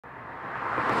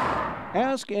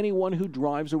Ask anyone who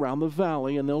drives around the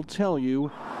valley and they'll tell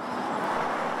you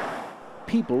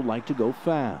people like to go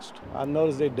fast. I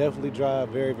noticed they definitely drive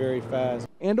very, very fast.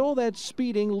 And all that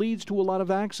speeding leads to a lot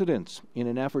of accidents. In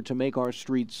an effort to make our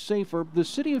streets safer, the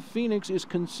city of Phoenix is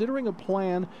considering a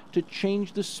plan to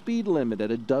change the speed limit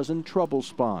at a dozen trouble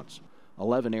spots.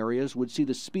 11 areas would see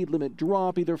the speed limit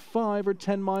drop either 5 or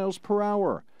 10 miles per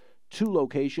hour. 2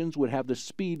 locations would have the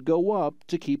speed go up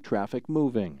to keep traffic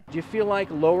moving. Do you feel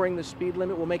like lowering the speed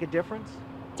limit will make a difference?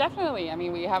 Definitely. I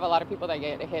mean, we have a lot of people that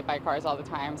get hit by cars all the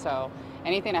time, so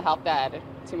anything to help that,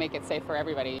 to make it safe for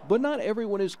everybody. But not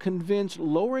everyone is convinced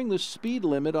lowering the speed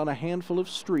limit on a handful of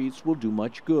streets will do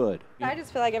much good. I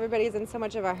just feel like everybody's in so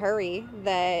much of a hurry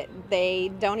that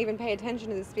they don't even pay attention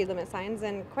to the speed limit signs,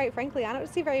 and quite frankly, I don't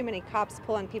see very many cops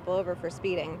pulling people over for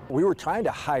speeding. We were trying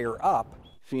to hire up.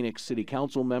 Phoenix City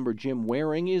Council member Jim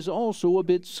Waring is also a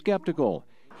bit skeptical.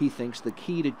 He thinks the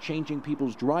key to changing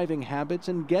people's driving habits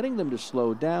and getting them to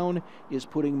slow down is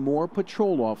putting more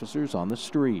patrol officers on the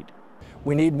street.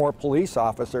 We need more police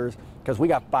officers because we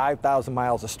got 5,000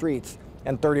 miles of streets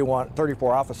and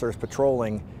 34 officers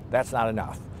patrolling. That's not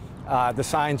enough. The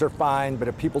signs are fine, but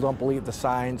if people don't believe the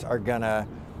signs are going to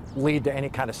lead to any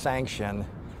kind of sanction,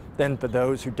 then for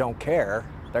those who don't care,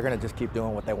 they're going to just keep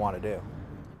doing what they want to do.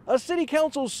 A city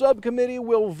council subcommittee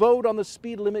will vote on the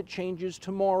speed limit changes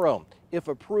tomorrow. If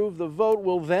approved, the vote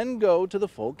will then go to the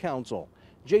full council.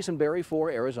 Jason Berry for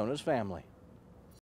Arizona's Family.